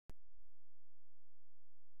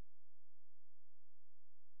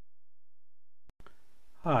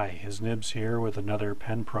Hi, his Nibs here with another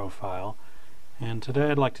pen profile, and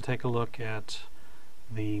today I'd like to take a look at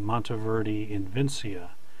the Monteverde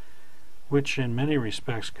Invincia, which in many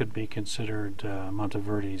respects could be considered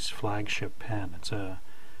Monteverde's flagship pen. It's a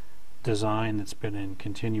design that's been in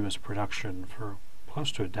continuous production for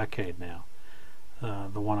close to a decade now.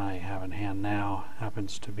 The one I have in hand now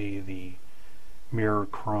happens to be the mirror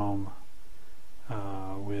chrome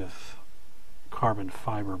with carbon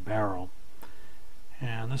fiber barrel.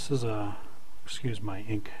 And this is a, excuse my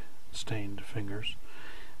ink stained fingers,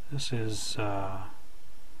 this is a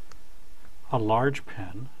large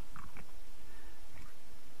pen,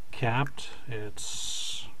 capped.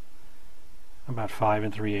 It's about 5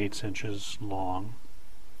 3/8 inches long,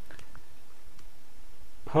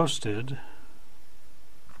 posted,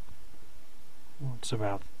 it's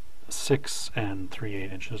about 6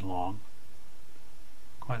 3/8 inches long,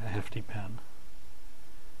 quite a hefty pen.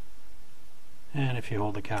 And if you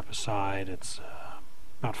hold the cap aside, it's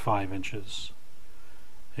about 5 inches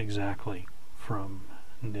exactly from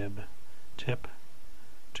nib tip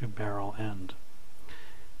to barrel end.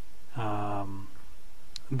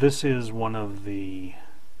 This is one of the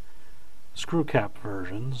screw cap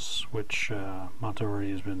versions which Monteverde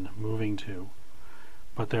has been moving to,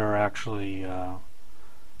 but there are actually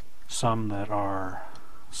some that are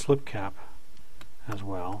slip cap as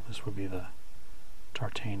well. This would be the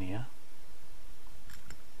Tartania.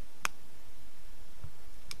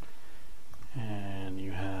 And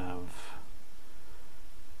you have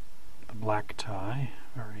the black tie,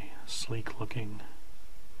 very sleek looking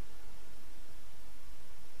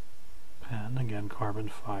pen, again carbon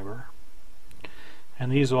fiber.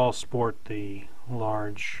 And these all sport the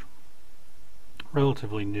large,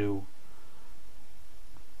 relatively new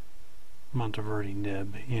Monteverde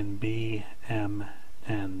nib in B, M,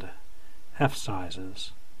 and F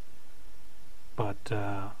sizes. But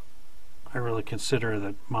I really consider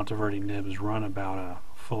that Monteverde nibs run about a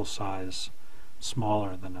full size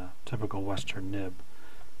smaller than a typical Western nib.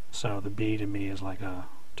 So the B to me is like a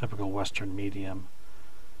typical Western medium,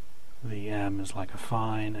 the M is like a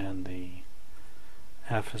fine, and the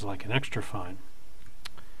F is like an extra fine.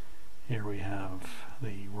 Here we have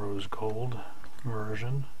the rose gold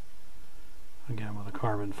version, again with a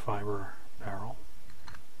carbon fiber barrel.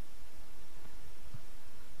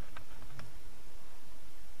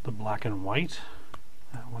 The black and white,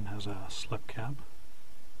 that one has a slip cap.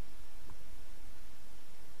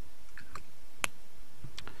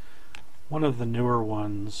 One of the newer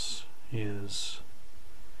ones is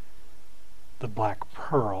the black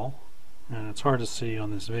pearl, and it's hard to see on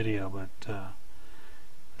this video, but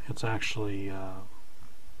it's actually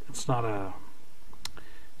it's not a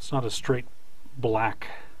straight black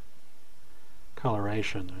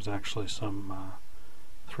coloration. There's actually some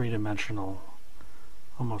three-dimensional,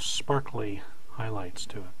 almost sparkly highlights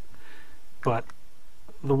to it. But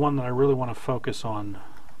the one that I really want to focus on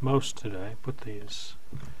most today, put these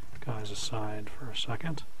guys aside for a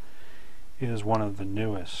second, is one of the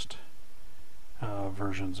newest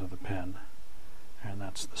versions of the pen, and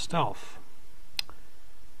that's the Stealth.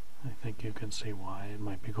 I think you can see why it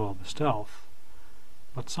might be called the Stealth.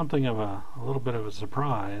 But something of a little bit of a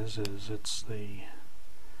surprise is it's the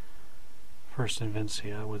first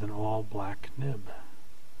Invincia with an all black nib.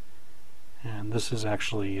 And this is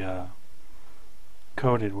actually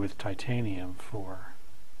coated with titanium for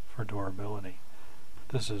durability. But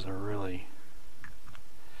this is a really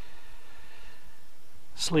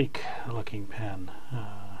sleek looking pen.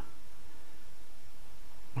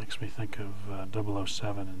 Makes me think of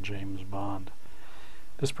 007 and James Bond.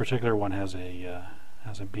 This particular one has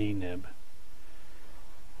a B nib,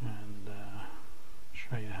 and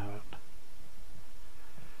show you how it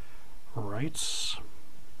writes.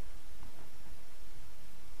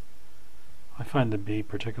 I find the B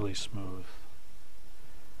particularly smooth,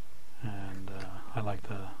 and I like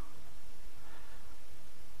the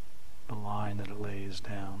line that it lays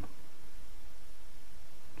down.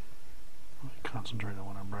 Let me concentrate on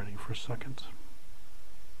what I'm writing for a second.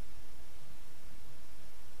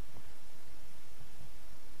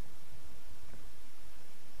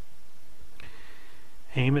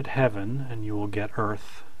 Aim at heaven and you will get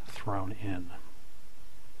earth thrown in.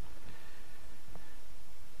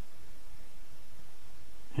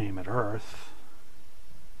 Aim at earth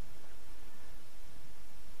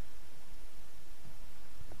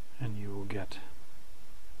and you will get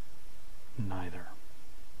neither.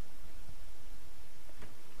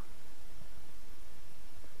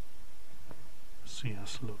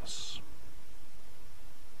 C.S. Lewis.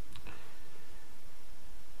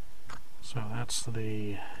 So that's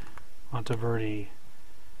the Monteverde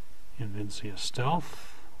Invincia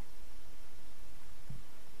Stealth,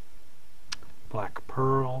 Black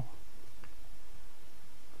Pearl,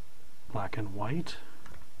 Black and White,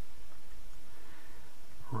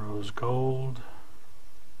 Rose Gold,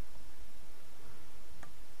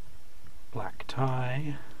 Black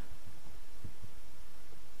Tie,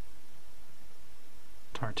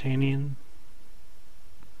 Tartanian,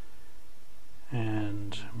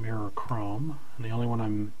 and Mirror Chrome. And the only one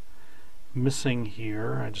I'm missing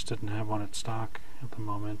here, I just didn't have one at stock at the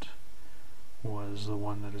moment, was the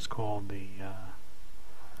one that is called the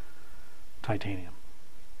Titanium.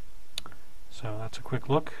 So that's a quick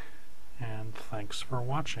look, and thanks for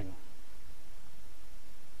watching.